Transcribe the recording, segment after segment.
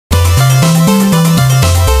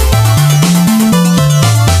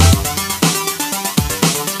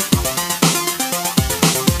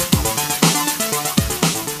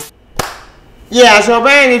Yeah, so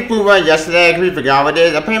apparently this blew right yesterday, we forgot what it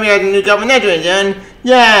is. Apparently there's a new government in.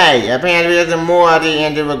 Yay! Apparently there's more at the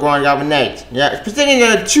end of a growing government. Yeah, specifically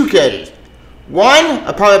there are two cases. One,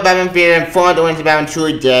 a part of Batman Theater and four, the ones about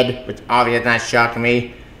truly dead, which obviously does not shock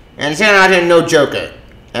me. And the second option, no Joker.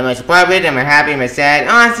 Am I surprised with it? Am I happy? Am I sad?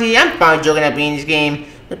 Honestly, I'm fine Joker not being in this game.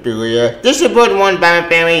 This should put one Batman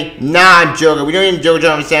family, not Joker. We don't need Joker,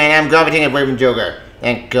 I'm saying. I'm gravitating away from Joker.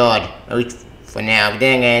 Thank God. At least for now. But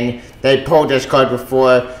then again, they pulled this card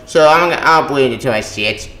before, so I'll wait until I see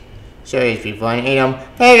it. So it's be fun. Hey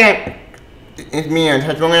guys, it's me on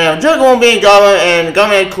touch. Joker won't be in Gotham, and the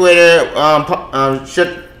government creator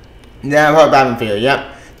shut down her Batman figure.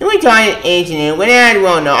 Yep. Then we try anything when I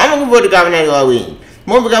won't know. I'm looking for the government Halloween.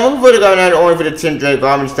 I'm looking for the government only for the Tim Drake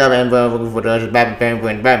Robin stuff, and I'm looking for the Batman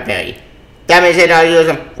family and Batman family. That being said, I'll use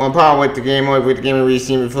one part with the game, or with the game we've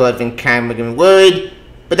seen before. I've been kind of making me worried.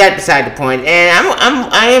 But that's beside the point, and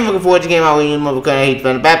I am looking forward to the game. I really because I hate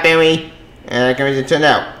the Bat Family, and I can't turn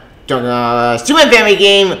out. Super Family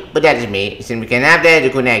game, but that is me. Since we can have that, it's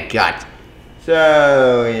a good night got.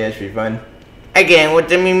 So yeah, it should be fun. Again, what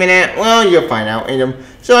does it mean that? Well, you'll find out.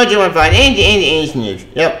 So I just want to find any news.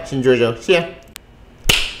 Yep, it's Jojo. See ya.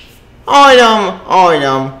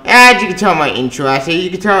 As you can tell my intro, you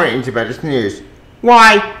can tell my intro about this news.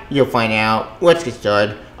 Why? You'll find out. Let's get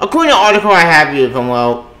started. According to the article I have here from,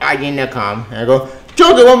 IGN.com, I go,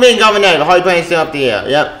 Joker won't be in Governor, the Harley Quinn still up the air.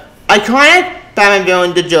 Yep. Iconic Batman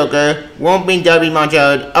villain, the Joker, won't be in W.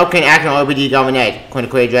 Montrose, okay, acting on OBD Governor, according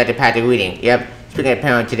to creator director Patrick Reading. Yep. Speaking of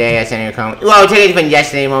parent today, I sent him a comment. Well, today from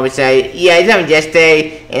yesterday, I would say. Yeah, it's happened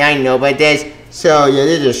yesterday, and I know about this. So, yeah,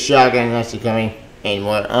 this is shocking, unless he's coming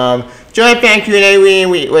anymore. Joint fan Q&A reading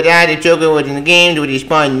without the Joker was in the game, would he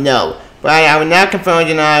spawn? No. But I will not confirm or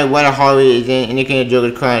deny what a Harley is in, indicating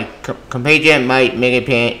Joker's current compatriot might make an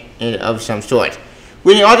appearance of some sort.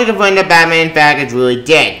 We can also confirm that Batman, in fact, is really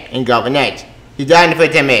dead in Gotham Knights. He died in the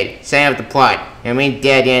first 10 minutes, setting up the plot. I mean,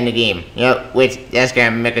 dead at the end of the game. Yep, which, that's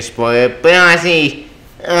gonna make a spoiler. But honestly,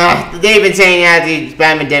 they've been saying that he's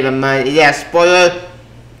Batman dead for a month. Is that a spoiler?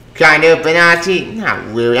 Kind of, but honestly, not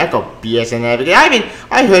really. I go BS on that, because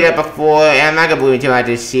I heard that before, and I'm not gonna believe it until I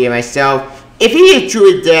just see it myself. If he is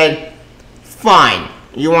truly dead, fine.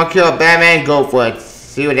 You want to kill Batman? Go for it.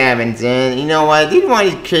 See what happens. And you know what? These one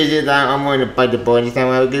of these cases I'm going to bite the bullet this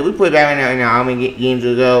time. We put Batman in how many games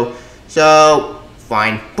ago. So,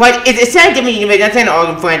 fine. But it's sad to me, that's an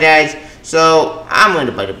Arkham franchise. So, I'm going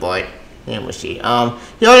to bite the bullet. And we'll see. He also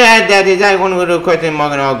had that is that one little question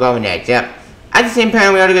mark on all governments. Yep. At the same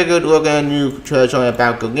time, we ought to get a good look at a new trailer showing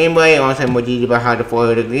about good gameplay. Also, more details about how to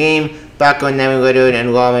follow the game. Background navigator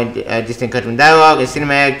and raw and distant custom dialogue and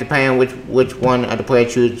cinematic, depending on which one of the player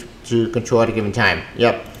choose to control at a given time.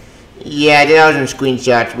 Yep. Yeah, that was in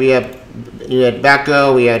screenshots. We have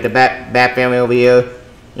Batgirl, we have the Bat family over here.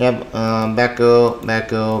 Yep. Batgirl.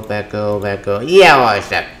 Yeah, all that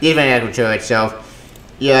stuff. Even the actual trailer itself.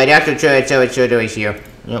 Yeah, the actual trailer itself is showed right here.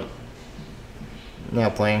 Yep. Now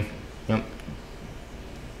playing. Yep.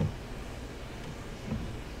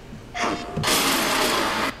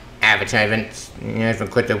 Advertisements, from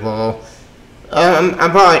Critical. I'm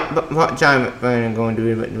probably going to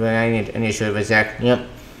do it, but I need to show it for a sec. Yep.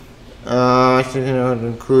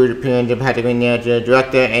 Include appearance of Patrick Reading,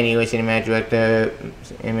 director, anyway, cinematic director,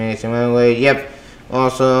 yep.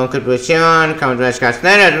 Also, could be Sean, Commodore Scott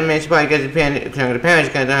Snyder, the main support gets the parents,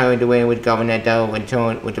 kind of how the way with government dialogue and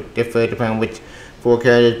tone would differ depending on which four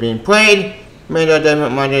characters being played. Made out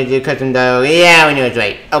doesn't monitor the custom dialogue. Yeah, we know it's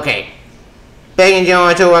right. Okay. Back in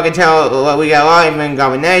general, so I can tell what we got live in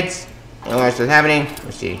Gotham Knights. And what's happening.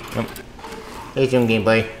 Let's see. Yep. Here's some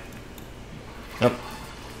gameplay. Yep.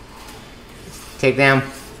 Take down.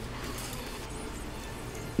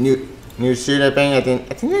 New suit opening. I think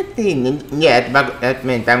that's the that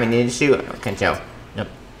meant Batman Ninja suit. I can't tell. Yep.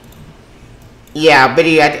 Yeah, but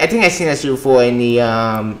I think I've seen that suit before in the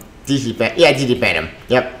DC Phantom.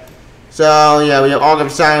 Yep. So yeah, we have all of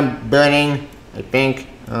Silent burning, I think.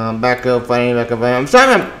 Batgirl fighting, Batgirl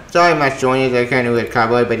fighting. I'm not showing it. I kind of with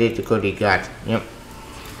cowboy, but it's the code he got. Yep.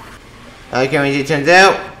 Okay, as it turns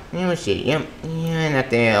out, we'll see. Yep. Yeah, not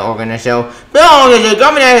the organ or so. But there's a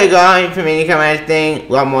government that got from any kind of thing.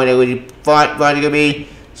 A lot more than we thought it could be.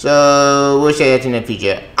 So we'll say that in the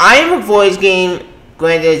future. I am looking for this game.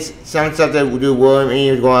 Granted, some stuff that would do worry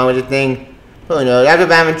me was going on with the thing. Who knows? After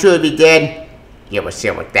Batman truly be dead, yeah, we'll see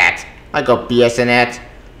with that. I go BS on that.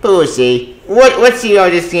 But we'll see. Let's see how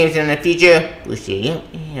this game's in the future. We'll see. Yep.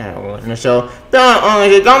 Yeah, I don't know. So,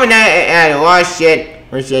 the government had a lot of shit.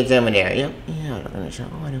 We'll see it's over there. Yep. Yeah, I don't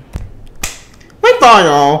know. My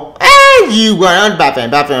final. Hey, are you going on Batman?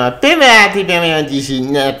 Batman, my favorite active Batman on DC,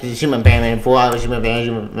 next to Superman, Batman 4, I was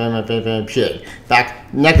Superman, my favorite period.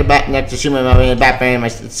 Back, next to Superman, Batman, my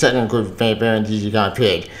second favorite Batman on DC comic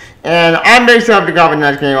period. And I'm based off the Gotham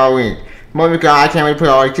Knights game all week. More because I can't really put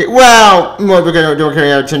all the well, more because I don't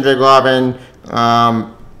carry out Tindra Robin,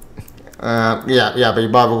 but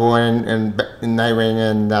Barbara Gordon and Nightwing,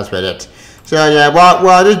 and that's about it. So yeah,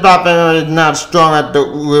 while this Batman is not strong at the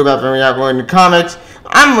real Batman we have in the comics,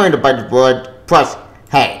 I'm willing to bite the bullet. Plus,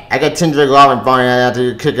 hey, I got Tindra Robin finally out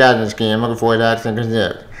to kick out in this game. I'm looking forward to that and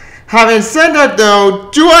consider. Having said that though,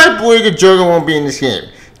 do I believe the Joker won't be in this game?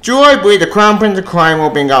 Do I believe the Crown Prince of Crime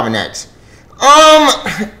won't be in Gotham Knights?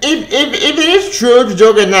 If it is true the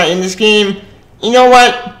Joker is not in this game, you know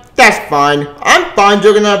what? That's fine. I'm fine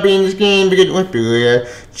Joker not being in this game because let's be real.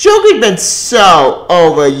 Joker's been so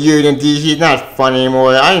overused in DC, it's not fun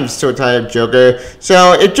anymore. I am so tired of Joker.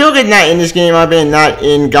 So if Joker's not in this game, I've been not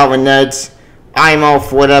in Gotham Knights. I'm all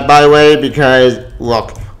for that, by the way, because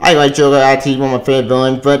look, I like Joker. Actually, he's one of my favorite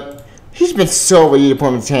villains, but he's been so overused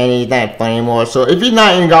upon his hand, he's not fun anymore. So if he's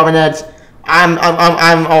not in Gotham Knights,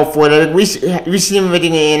 I'm all for that. We see him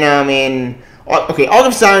in okay, Arkham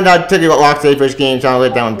Asylum took a lock today first game, so I'll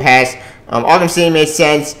let that one pass. Arkham City made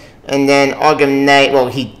sense, and then Arkham Knight, well,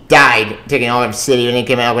 he died taking Arkham City when he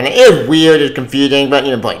came out. It was weird, it was confusing, but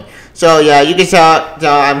you know, point. So yeah, you can tell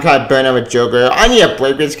I'm kind of burnt out with Joker. I need a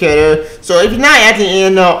Blake this character, so if he's not actually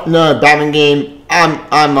in the Batman game,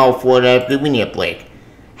 I'm all for that. We need a Blake.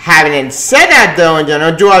 Having said that though, in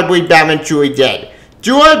general, do I believe Batman truly dead?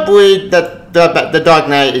 Do I believe that the Dark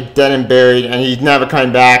Knight is dead and buried and he's never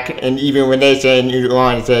coming back? And even when they say in the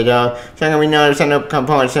line, they said, something we know there's no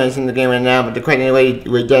component sense in the game right now, but the question anyway,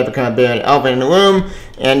 we're dead become a bit an elephant in the room,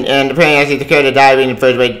 and apparently actually the character died in the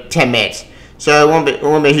first like 10 minutes. So it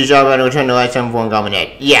won't be a huge job about to return to life some form of Gotham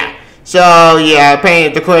Knight. Yeah. So yeah,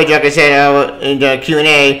 apparently the Corey Joker said in the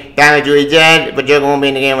Q&A, Batman's really dead, but Joker won't be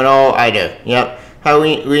in the game at all either. Yep. How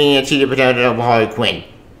we need to see the potential of Harley Quinn.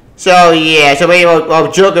 So yeah, so maybe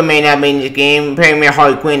Joker may not be in this game. Apparently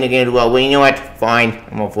Harley Quinn in the game as well. Well, you know what? Fine,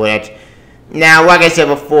 I'm all for that. Now, like I said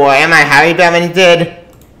before, am I happy Batman is dead?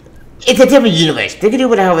 It's a different universe. They can do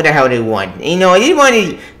whatever the hell they want. You know, I didn't want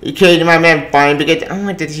to kill my man fine because I don't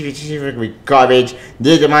like the TV series garbage.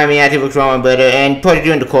 This remind me of what's wrong with it and put it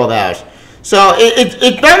during the cold hours. So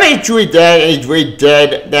if Batman is truly dead and he's really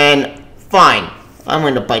dead, then fine. I'm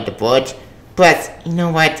going to bite the bullet. But you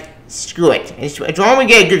know what? Screw it. As long as we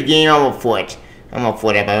get a good game, I'm all for it. I'm all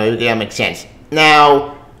for that, by the way. That makes sense.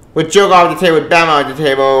 Now, with Joker off the table, with Batman off the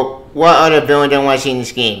table, what other villain do I want to see in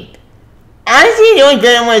this game? Honestly, the only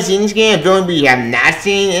villain I want to see in this game, a villain we have not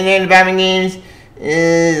seen in any of the Batman games,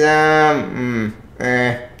 is,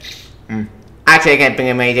 actually, I can't think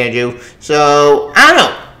of anything to do. So, I don't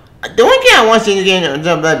know. The only thing I want to see in the game is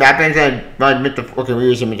Batman's okay, we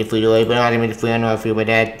usually Mr. Free away, but I don't think Mr. Free, I don't know how I feel about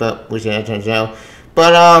that, but we'll see how that turns out.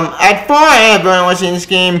 But, as far as I want to see in this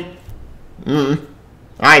game,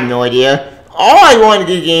 I have no idea. All I want to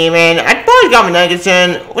do game, and as far as Gotham Knight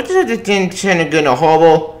concerned, what does this thing turn good or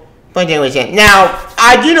horrible? But anyway, now,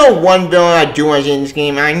 I do know one villain I do want to see in this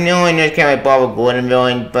game. I know it's kind of like Barbara Gordon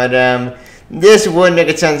villain, but, this would make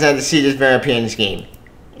a sense to see this villain appear in this game.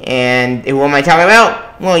 And who am I talking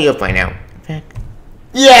about? Well, you'll find out.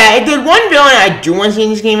 Yeah, if there's one villain I do want to see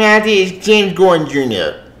in this game, actually, is James Gordon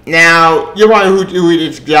Jr. Now, you're wondering who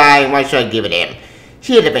is this guy and why should I give it to him?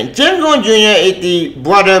 Here's the thing. James Gordon Jr. is the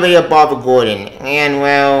brother of Barbara Gordon. And,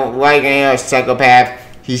 well, like a psychopath,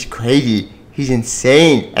 he's crazy. He's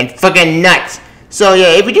insane. And fucking nuts. So,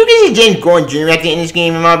 yeah, if we do get James Gordon Jr. at the end of this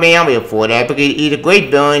game, in my opinion, I'll be up for that. Because he's a great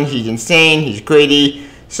villain. He's insane. He's crazy.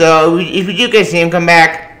 So, if we do get to see him come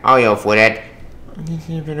back, I'll be up for that. Oh,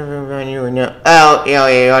 yeah,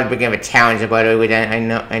 he ought to become a talent, by the way. I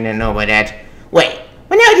didn't know about that. Wait.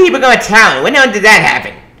 When the hell did he become a talent? When the hell did that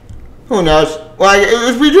happen? Who knows? Well,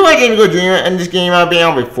 if we do like James Gordon Jr. in this game, I'll be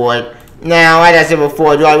on for it. Now, like I said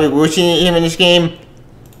before, do I will see him in this game?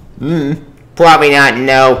 Probably not,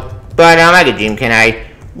 no. But I could dream, can I?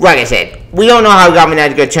 Like I said, we don't know how Gotham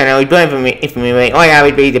Knight's gonna turn out. He's doing for me, right? All I have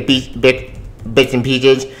would be the bits and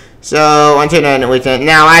pieces. So, until then,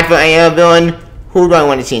 now, as for any other villain, who do I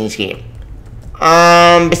want to see in this game?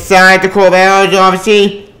 Besides the Corvallis,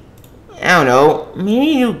 obviously. I don't know. Maybe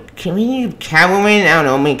you Catwoman. I don't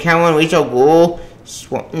know. Maybe Catwoman, Rachel Ghoul,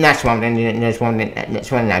 not Swamp Thing. That's one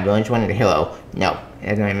not villain. It's one of the hero. No,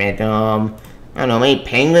 that's what I meant. I don't know. Maybe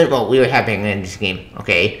Penguin. Well, we would have Penguin in this game.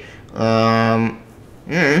 Okay.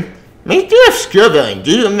 Maybe do a obscure villain.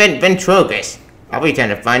 Do Ventriloquist. That'll be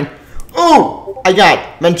kind of fun. Oh, I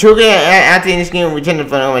got Ventriloquist after in this game. We tend to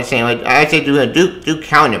fun. I was saying like I say do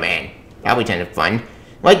Counterman. That'll be kind of fun.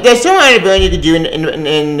 Like, there's so many ability you could do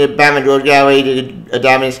in the Batman Road Gallery, a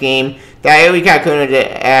Batman game, that it would be kind of cool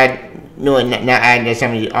to add, not adding to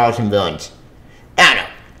some of the awesome villains. I don't know.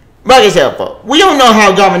 Like I said before, we don't know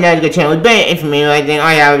how Gotham Knight is going to turn. We've been information, I think.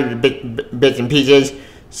 I have bits and pieces.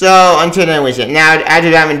 So, until then, we said, now,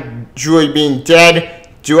 after Batman Druid being dead,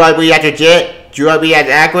 do I believe that's legit? Do I believe that's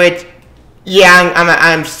accurate? Yeah,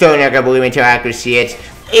 I'm still not gonna believe until I actually see it.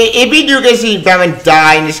 If we do get to see Batman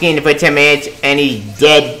die in this game for 10 minutes and he's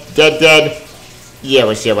dead, yeah,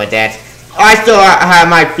 we'll see about that. I still have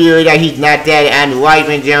my theory that he's not dead and life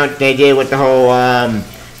in general they did with the whole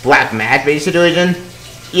Black Mask based situation.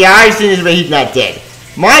 Yeah, I've seen this, but he's not dead.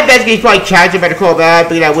 My best guess is probably captured by the Cold Battle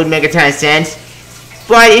because that would make a ton of sense.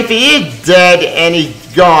 But if he is dead and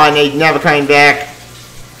he's gone, he's never coming back,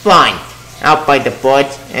 fine. I'll bite the bullet.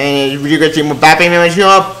 And you're gonna see more Batman members show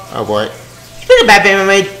up? Oh boy. Speaking of Batman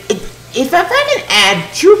members, if I can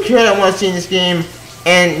add 2 characters I want to see in this game,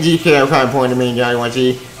 and these characters are kind of important to me, I want to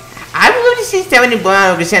see, I would love to see 70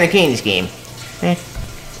 Brown or Cassandra Cain in this game.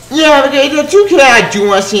 Yeah, okay, the 2 characters I do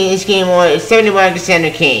want to see in this game are 70 Brown and Cassandra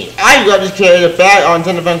Cain. I love this character, bad on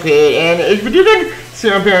Tender Fun created, and if you can see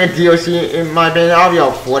them appear in DLC, in my opinion, I'll be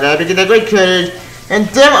all for that because they're great characters. And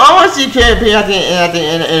then I want to see characters appear at the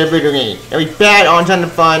end in a video game. It'll be bad on Tender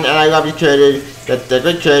Fun, and I love these characters. They're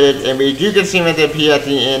good characters, and if you can see them at the appear at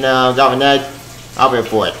the end of Gotham Knight, I'll be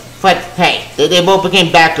for it. But hey, they both became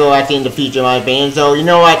Batgirl at the end of the future, in my opinion. So you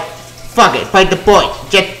know what? Fuck it, fight the bullet.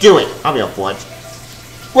 Just do it. I'll be all for it.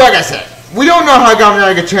 Like I said, we don't know how Gotham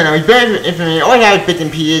Knight can turn out. We've been information. All we have is bits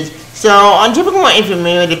and pieces. So until we get more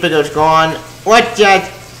information, the figure is gone. Let's just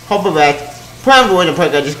hope for best. Prime Void and play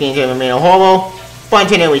this game to remain a horrible. But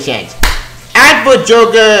until then, we send. As for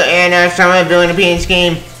Joker and some other villain appearance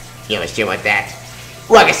game, yeah, let's see about that.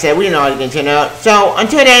 Like I said, we don't know how it's gonna turn out. So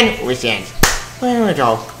until then, we send. Well, that's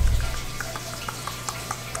all.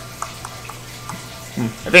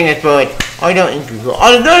 I think that's for it. I don't include.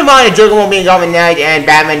 Although mind the Joker won't be in Gotham Knight and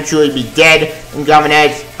Batman should be dead in Gotham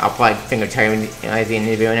Knight, I'll probably think of telling at the end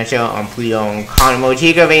of the video on the show. I'm pretty on Connor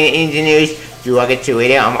Mochico of engineers. Do I get to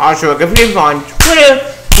later? I'm also a computer on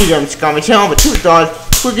Twitter. Please comment channel with 2 stars.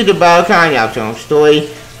 Look at the battle kind of some story.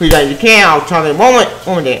 Please like you can. I'll talk in a moment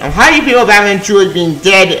day. How do you feel about Batman truly being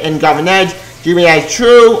dead in Gotham Knight? Do you mean that's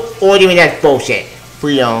true or do you mean that's bullshit?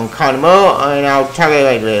 Please don't comment more and I'll talk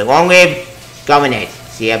later. Long live Gotham Knight.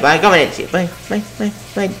 See ya, bye, Gotham Knight. See ya,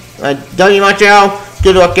 bye. W Montreal,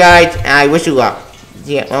 good luck guys, and I wish you luck.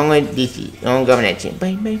 See ya, long live DC, long Gotham Knight.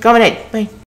 Bye, Gotham Knight, bye.